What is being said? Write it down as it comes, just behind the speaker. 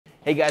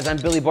Hey guys, I'm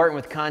Billy Barton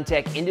with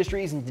Kontek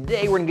Industries, and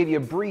today we're going to give you a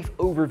brief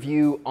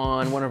overview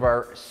on one of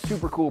our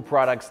super cool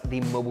products, the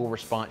Mobile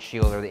Response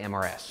Shield, or the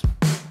MRS.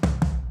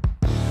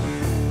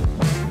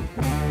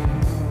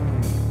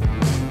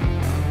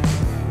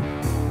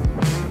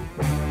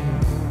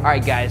 All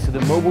right guys, so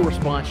the Mobile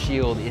Response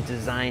Shield is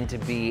designed to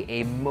be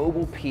a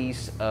mobile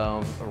piece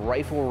of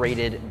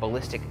rifle-rated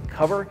ballistic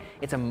cover.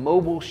 It's a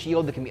mobile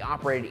shield that can be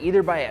operated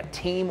either by a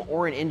team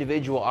or an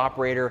individual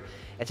operator.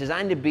 It's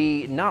designed to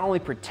be not only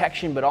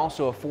protection, but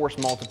also a force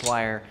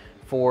multiplier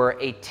for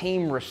a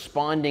team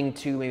responding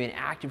to maybe an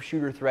active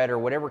shooter threat or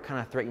whatever kind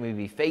of threat you may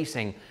be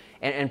facing,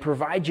 and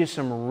provide you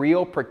some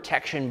real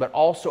protection, but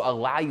also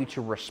allow you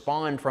to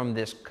respond from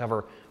this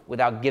cover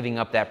without giving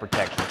up that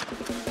protection.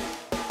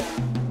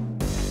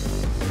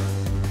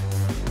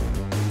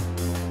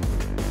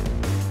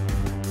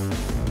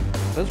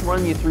 So let's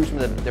run you through some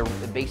of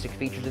the basic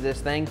features of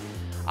this thing.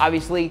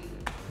 Obviously,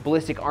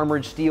 ballistic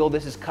armored steel.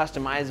 This is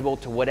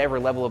customizable to whatever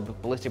level of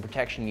ballistic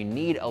protection you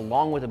need,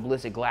 along with a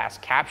ballistic glass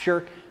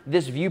capture.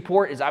 This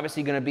viewport is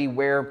obviously going to be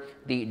where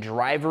the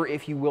driver,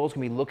 if you will, is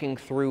going to be looking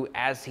through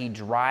as he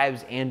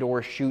drives and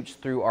or shoots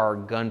through our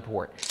gun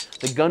port.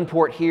 The gun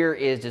port here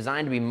is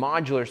designed to be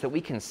modular so that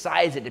we can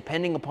size it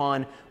depending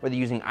upon whether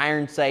you're using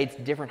iron sights,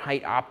 different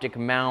height optic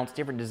mounts,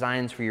 different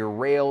designs for your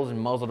rails and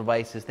muzzle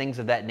devices, things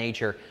of that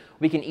nature.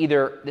 We can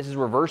either, this is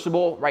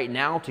reversible right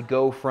now to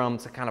go from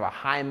kind of a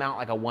high mount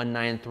like a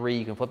 193.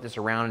 You can flip this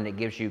around and it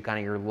gives you kind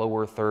of your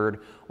lower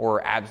third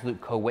or absolute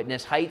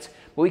co-witness heights.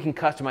 But we can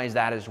customize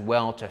that as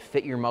well to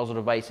fit your muzzle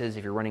devices.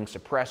 If you're running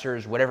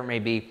suppressors, whatever it may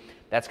be,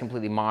 that's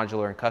completely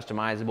modular and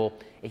customizable.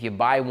 If you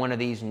buy one of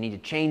these and need to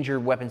change your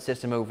weapon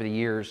system over the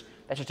years,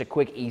 that's just a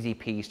quick, easy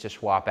piece to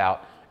swap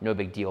out. No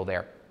big deal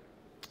there.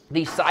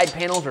 These side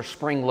panels are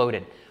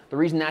spring-loaded. The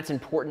reason that's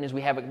important is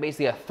we have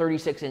basically a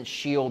 36-inch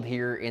shield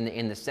here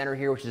in the center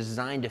here, which is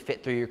designed to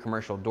fit through your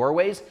commercial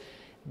doorways.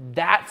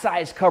 That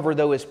size cover,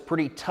 though, is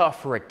pretty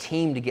tough for a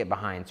team to get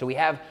behind. So we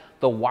have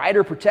the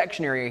wider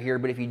protection area here,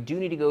 but if you do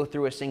need to go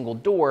through a single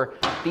door,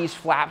 these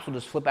flaps will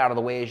just flip out of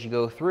the way as you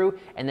go through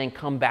and then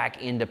come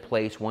back into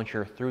place once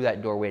you're through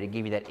that doorway to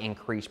give you that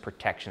increased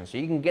protection. So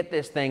you can get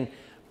this thing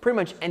pretty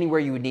much anywhere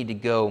you would need to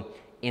go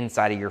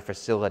inside of your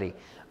facility.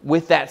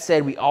 With that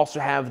said, we also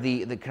have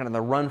the kind of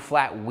the run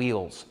flat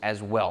wheels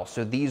as well.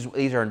 So these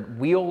are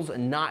wheels,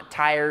 not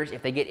tires.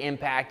 If they get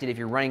impacted, if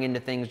you're running into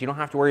things, you don't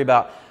have to worry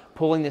about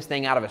pulling this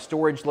thing out of a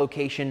storage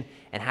location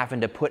and having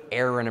to put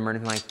air in them or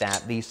anything like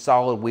that. These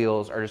solid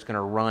wheels are just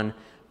gonna run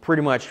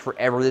pretty much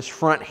forever. This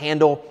front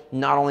handle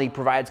not only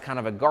provides kind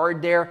of a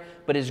guard there,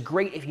 but is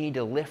great if you need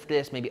to lift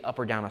this maybe up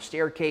or down a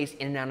staircase,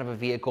 in and out of a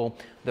vehicle.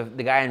 The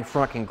guy in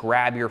front can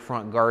grab your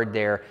front guard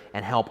there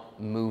and help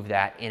move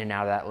that in and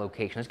out of that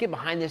location. Let's get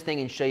behind this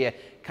thing and show you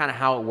kind of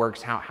how it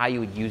works, how you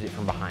would use it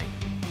from behind.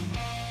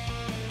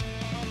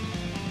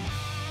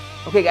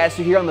 Okay guys,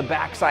 so here on the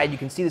back side, you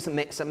can see some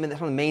of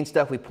the main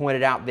stuff we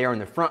pointed out there in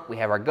the front. We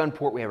have our gun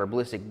port, we have our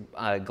ballistic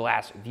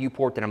glass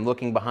viewport that I'm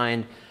looking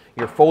behind,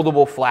 your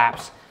foldable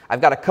flaps.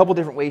 I've got a couple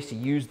different ways to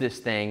use this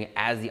thing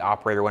as the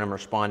operator when I'm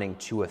responding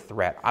to a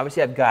threat.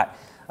 Obviously, I've got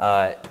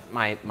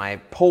my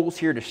poles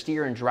here to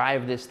steer and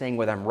drive this thing,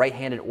 whether I'm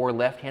right-handed or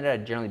left-handed.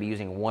 I'd generally be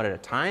using one at a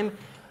time.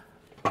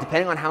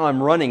 Depending on how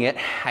I'm running it,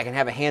 I can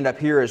have a hand up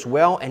here as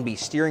well and be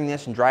steering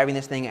this and driving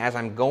this thing as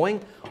I'm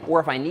going. Or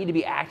if I need to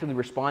be actively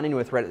responding to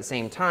a threat at the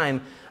same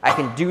time, I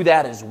can do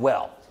that as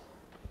well.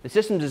 The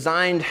system's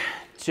designed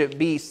to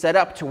be set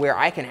up to where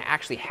I can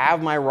actually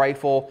have my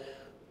rifle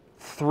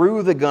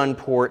through the gun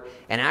port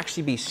and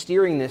actually be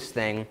steering this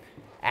thing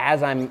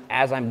as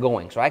I'm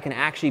going. So I can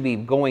actually be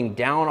going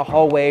down a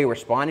hallway,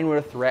 responding to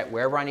a threat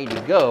wherever I need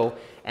to go,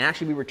 and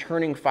actually be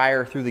returning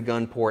fire through the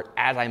gun port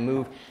as I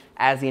move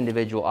as the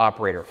individual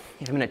operator.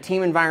 If I'm in a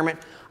team environment,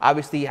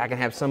 obviously I can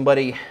have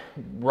somebody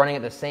running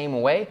it the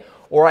same way,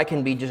 or I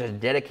can be just a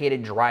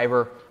dedicated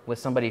driver with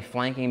somebody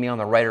flanking me on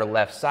the right or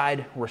left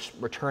side,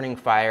 returning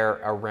fire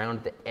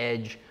around the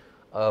edge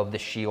of the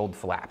shield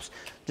flaps.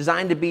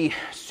 Designed to be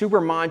super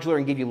modular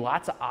and give you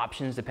lots of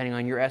options depending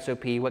on your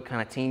SOP, what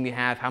kind of team you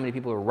have, how many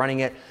people are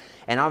running it,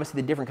 and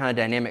obviously the different kind of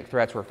dynamic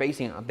threats we're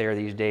facing out there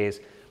these days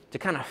to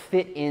kind of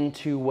fit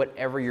into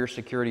whatever your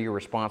security or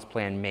response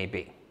plan may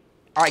be.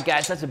 All right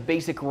guys, that's a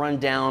basic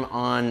rundown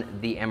on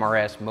the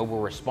MRS Mobile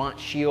Response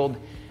Shield.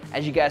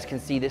 As you guys can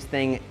see, this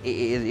thing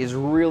is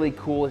really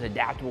cool, it's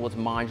adaptable, it's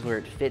modular,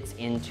 it fits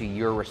into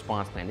your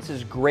response plan. This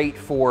is great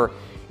for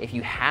if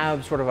you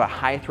have sort of a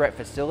high threat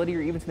facility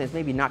or even something that's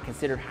maybe not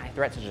considered high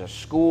threat, such as a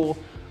school,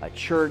 a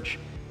church,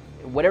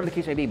 whatever the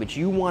case may be, but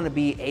you want to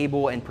be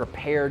able and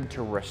prepared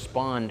to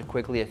respond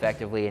quickly,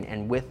 effectively,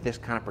 and with this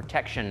kind of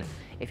protection.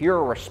 If you're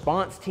a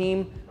response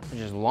team, such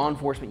as a law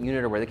enforcement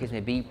unit or whatever the case may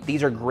be,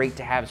 these are great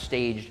to have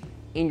staged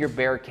in your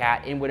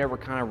Bearcat, in whatever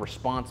kind of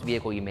response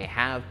vehicle you may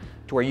have,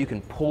 to where you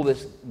can pull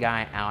this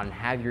guy out and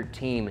have your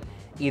team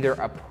either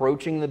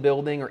approaching the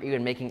building or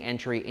even making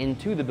entry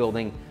into the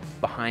building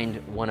behind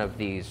one of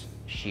these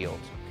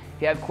shields.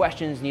 If you have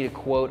questions, need a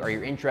quote, or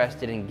you're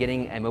interested in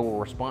getting a mobile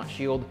response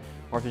shield,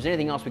 or if there's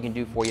anything else we can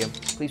do for you,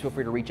 please feel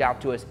free to reach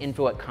out to us.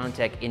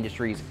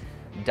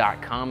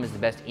 info@kontekindustries.com is the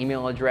best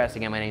email address.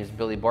 Again, my name is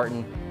Billy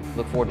Barton.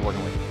 Look forward to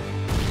working with you.